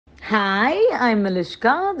Hi, I'm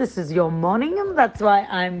Malishka. This is your morning, and that's why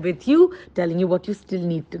I'm with you, telling you what you still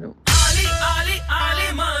need to know.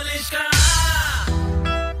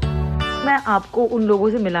 मैं आपको उन लोगों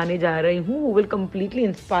से मिलाने जा रही हूँ who will completely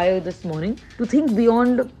inspire this morning to think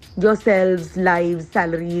beyond yourselves, lives,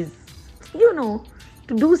 salaries,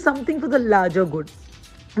 to do something for the larger good.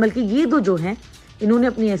 बल्कि ये दो जो हैं, इन्होंने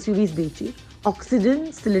अपनी SUVs बेची ऑक्सीजन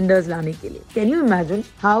सिलेंडर्स लाने के लिए. Can you imagine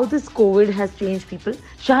how this Covid has change people?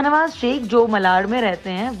 Shahnawaz Sheikh जो मलाड में रहते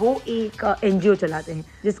हैं वो एक NGO चलाते हैं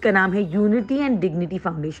जिसका नाम है यूनिटी एंड डिग्निटी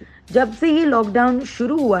फाउंडेशन. जब से ये लॉकडाउन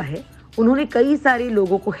शुरू हुआ है उन्होंने कई सारे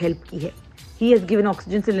लोगों को हेल्प की है. He has given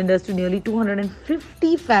oxygen cylinders to nearly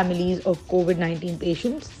 250 families of COVID-19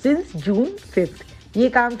 patients since June 5th. ये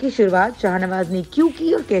काम की शुरुआत शाहनवाज ने क्यों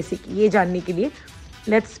की और कैसे की, ये जानने के लिए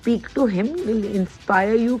Let's speak to him. Will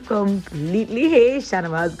inspire you completely. Hey,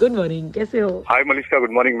 Shahnwaz, good morning. कैसे हो? Hi Malishka,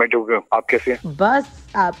 good morning. मैं ठीक हूँ. आप कैसे हैं? बस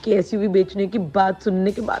आपके SUV बेचने की बात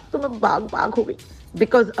सुनने के बाद तो मैं भाग हो गई.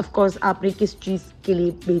 Because of course आपने किस चीज के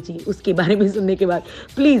लिए बेची उसके बारे में सुनने के बाद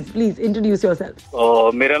प्लीज इंट्रोड्यूस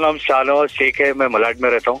योरसेल्फ. मेरा नाम शाहनवाज शेख है. मैं मलाड में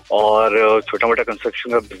रहता हूँ और छोटा मोटा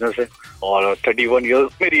कंस्ट्रक्शन का बिजनेस है और 31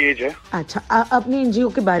 ईयर्स मेरी एज है. अच्छा, अपने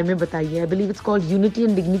NGO के बारे में बताइए. I believe it's called unity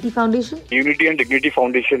and dignity foundation. Unity and dignity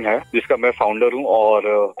foundation है जिसका मैं फाउंडर हूँ और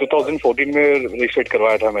 2014 में रजिस्ट्रेट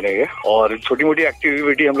करवाया था मैंने ये. और छोटी मोटी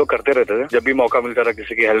एक्टिविटी हम लोग करते रहते थे जब भी मौका मिलता था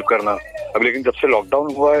किसी की हेल्प करना. अब लेकिन जब से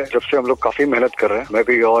लॉकडाउन हुआ है जब से हम लोग काफी मेहनत कर रहे हैं, मैं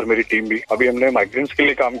भी और मेरी टीम भी. अभी हमने माइग्रेंट्स के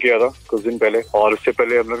लिए काम किया था कुछ दिन पहले और उससे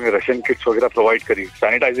पहले हम लोग ने राशन किट्स वगैरह प्रोवाइड करी,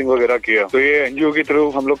 सैनिटाइजिंग वगैरह किया. तो ये NGO की थ्रू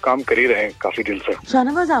हम लोग काम कर ही रहे हैं काफी दिन से.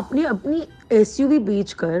 शाहनवाज, आपने अपनी SUV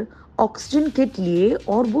बेचकर ऑक्सीजन किट लिए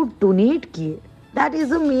और वो डोनेट किए. That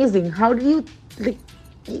is amazing. How do you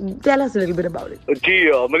Tell us a little bit about it. जी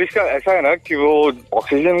मनीषा, ऐसा है ना कि वो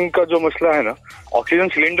ऑक्सीजन का जो मसला है ना, ऑक्सीजन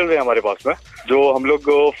सिलेंडर है हमारे पास में जो हम लोग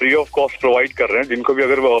फ्री ऑफ कॉस्ट प्रोवाइड कर रहे हैं. जिनको भी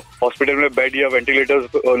अगर हॉस्पिटल में बेड या वेंटिलेटर्स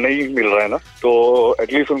नहीं मिल रहा है ना, तो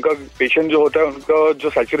एटलीस्ट उनका पेशेंट जो होता है उनका जो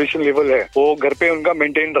सैचुरेशन लेवल है वो घर पे उनका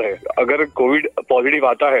मेंटेन रहे. अगर कोविड पॉजिटिव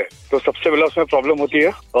आता है तो सबसे पहले उसमें प्रॉब्लम होती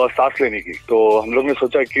है सांस लेने की. तो हम लोग ने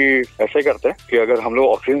सोचा कि ऐसे करते हैं कि अगर हम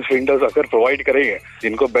लोग ऑक्सीजन सिलेंडर्स अगर प्रोवाइड करेंगे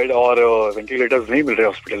जिनको बेड और वेंटिलेटर्स नहीं मिल रहे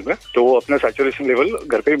हॉस्पिटल में, तो वो अपना सैचुरेशन लेवल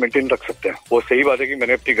घर पे ही मेंटेन रख सकते हैं. वो सही बात है कि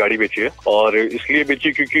मैंने अपनी गाड़ी बेची है और इसलिए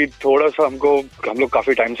बेची क्योंकि थोड़ा सा हम लोग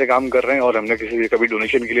काफी टाइम से काम कर रहे हैं और हमने किसी से कभी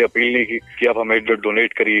डोनेशन के लिए अपील नहीं की कि आप हमें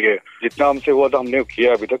डोनेट करिए. जितना हमसे हुआ था हमने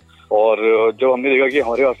किया अभी तक. और जब हमने देखा कि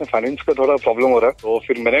हमारे पास में फाइनेंस का थोड़ा प्रॉब्लम हो रहा है तो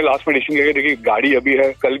फिर मैंने लास्ट में डिसीजन लिया कि गाड़ी अभी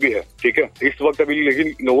है कल भी है, ठीक है, इस वक्त अभी,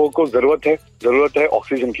 लेकिन लोगों को जरूरत है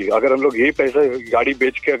ऑक्सीजन की. अगर हम लोग यही पैसा गाड़ी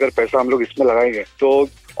बेच के अगर पैसा हम लोग इसमें लगाएंगे तो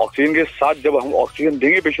ऑक्सीजन के साथ जब हम ऑक्सीजन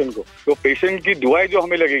देंगे पेशेंट को तो पेशेंट की दुआएं जो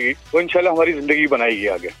हमें लगेगी वो इंशाल्लाह हमारी जिंदगी बनाएगी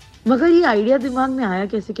आगे. मगर ये आइडिया दिमाग में आया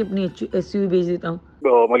कैसे कि अपनी SUV बेच देता हूँ?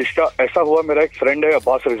 मलिश्का, ऐसा हुआ, मेरा एक फ्रेंड है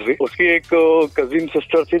अब्बास रिजवी, उसकी एक कजिन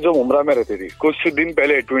सिस्टर थी जो मुमरा में रहती थी. कुछ दिन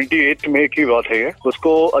पहले 28 मई की बात है ये,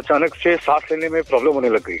 उसको अचानक से सांस लेने में प्रॉब्लम होने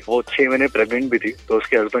लग गई. वो 6 महीने प्रेग्नेंट भी थी. तो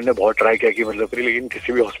उसके हस्बैंड ने बहुत ट्राई किया कि मतलब लेकिन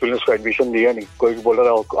किसी भी हॉस्पिटल ने उसको एडमिशन दिया नहीं. कोई बोल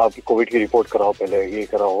रहा आप कोविड की रिपोर्ट कराओ, पहले ये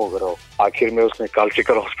कराओ वो कराओ. आखिर में उसने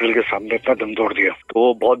कालचिकर हॉस्पिटल के सामने अपना दम तोड़ दिया.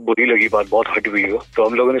 तो बहुत बुरी लगी बात, बहुत हर्ट हुई हो. तो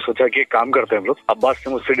हम लोगों ने सोचा कि एक काम करते हैं हम लोग. अब्बास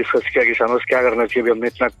ने मुझसे डिस्कस किया कि शाहनवाज क्या करना चाहिए. हमने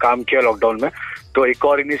इतना काम किया लॉकडाउन में तो एक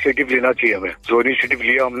और इनिशिएटिव लेना चाहिए हमें. जो इनिशिएटिव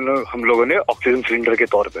लिया हम लोगों ने ऑक्सीजन सिलेंडर के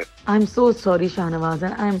तौर पे. I am so sorry Shahnawaz,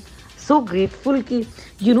 I am so grateful कि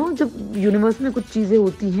जब यूनिवर्स में कुछ चीजें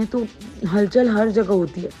होती हैं तो हलचल हर जगह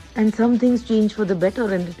होती है. And some things change for the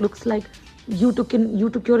better and it looks like you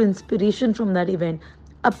took your inspiration from that event.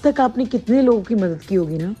 अब तक आपने कितने लोगों की मदद की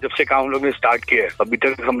होगी ना? जब से काम हम लोग ने स्टार्ट किया है अभी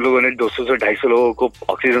तक हम लोगों ने 200 से 250 लोगों को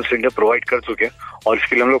ऑक्सीजन सिलेंडर प्रोवाइड कर चुके हैं. और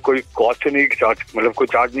इसके लिए हम लोग कोई कॉस्ट नहीं कोई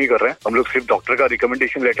चार्ज नहीं कर रहे हैं. हम लोग सिर्फ डॉक्टर का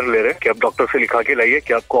रिकमेंडेशन लेटर ले रहे हैं कि आप डॉक्टर से लिखा के लाइए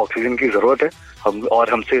कि आपको ऑक्सीजन की जरूरत है,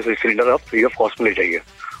 हमसे सिलेंडर आप फ्री ऑफ कॉस्ट में ले जाइए.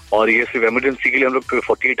 और ये सिर्फ इमरजेंसी के लिए हम लोग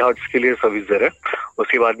 48 आवर्स के लिए सर्विस दे रहे हैं.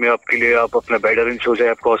 उसके बाद में आपके लिए आप अपना बेड अरेंज हो जाए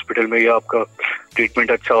आपका हॉस्पिटल में, या आपका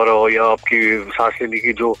ट्रीटमेंट अच्छा हो रहा हो, या आपकी सांस लेने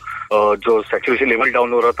की जो सैचुरेशन लेवल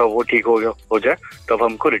डाउन हो रहा था वो ठीक हो जाए, तब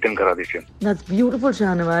हमको रिटर्न करा दीजिए. That's beautiful,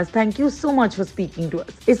 Shahnawaz. Thank you so much for speaking to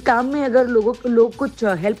us. इस काम में अगर लोग कुछ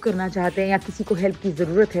हेल्प करना चाहते हैं या किसी को हेल्प की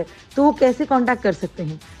जरूरत है तो वो कैसे कांटेक्ट कर सकते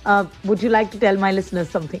हैं? Would you like to tell my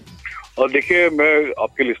listeners something? और देखिए, मैं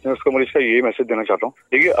आपके लिसनर्स को मनीषा यही मैसेज देना चाहता हूँ.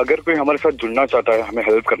 देखिए, अगर कोई हमारे साथ जुड़ना चाहता है, हमें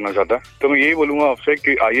हेल्प करना चाहता है, तो मैं यही बोलूंगा आपसे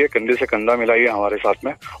कि आइए, कंधे से कंधा मिलाइए हमारे साथ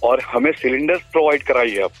में और हमें सिलेंडर्स प्रोवाइड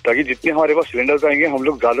कराइए आप, ताकि जितने हमारे पास सिलेंडर्स आएंगे हम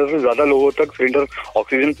लोग ज्यादा से ज्यादा लोगों तक सिलेंडर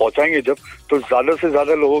ऑक्सीजन पहुंचाएंगे जब, तो ज्यादा से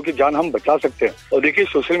ज्यादा लोगों की जान हम बचा सकते हैं. और देखिए,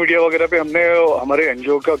 सोशल मीडिया वगैरह पे हमने हमारे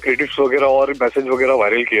NGO का क्रिएटिव्स वगैरह और मैसेज वगैरह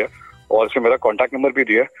वायरल किया. और इसमें मेरा कॉन्टैक्ट नंबर भी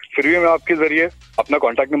दिया है। फिर भी मैं आपके जरिए अपना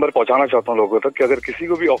कॉन्टैक्ट नंबर पहुंचाना चाहता हूँ लोगों तक कि अगर किसी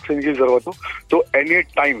को भी ऑक्सीजन की जरूरत हो तो एनी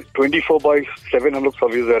टाइम 24/7 हम लोग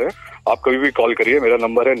सर्विस दे रहे हैं। आप कभी भी कॉल करिए। मेरा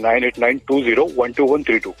नंबर है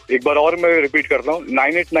 9892012132। एक बार और मैं रिपीट करता हूँ,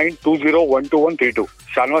 9892012132।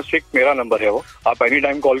 शाहनवाज शेख मेरा नंबर है वो। आप एनी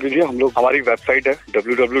टाइम कॉल कीजिए। हम लोग, हमारी वेबसाइट है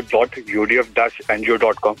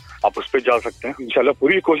www.udf-ngo.com। आप उस पर जा सकते हैं। इंशाल्लाह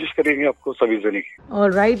पूरी कोशिश करेंगे आपको सर्विस देने की।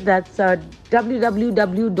 All right, that's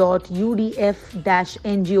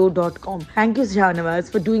www.udf-ngo.com. Thank you, Shahnwaz,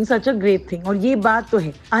 for doing such a great thing. और ये बात तो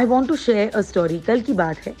है, I want to share a story. कल की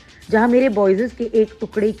बात है जहाँ मेरे बॉयजेस के एक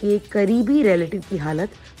टुकड़े के करीबी रिलेटिव की हालत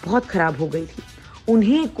बहुत खराब हो गई थी।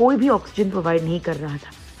 उन्हें कोई भी ऑक्सीजन प्रोवाइड नहीं कर रहा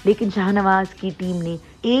था, लेकिन शाहनवाज की टीम ने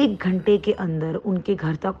 1 घंटे के अंदर उनके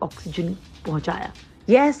घर तक ऑक्सीजन पहुंचाया।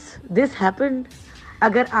 Yes, this happened.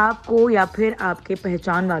 अगर आपको या फिर आपके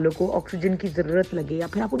पहचान वालों को ऑक्सीजन की ज़रूरत लगे या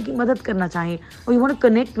फिर आप उनकी मदद करना चाहें और you want to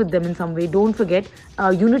connect with them in some way, don't forget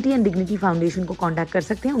unity and dignity foundation को कांटेक्ट कर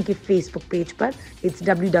सकते हैं उनके फेसबुक पेज पर। It's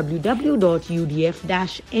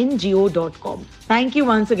www.udf-ngo.com. Thank you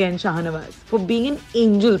once again Shahnawaz for being an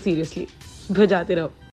angel. Seriously बजाते रहो।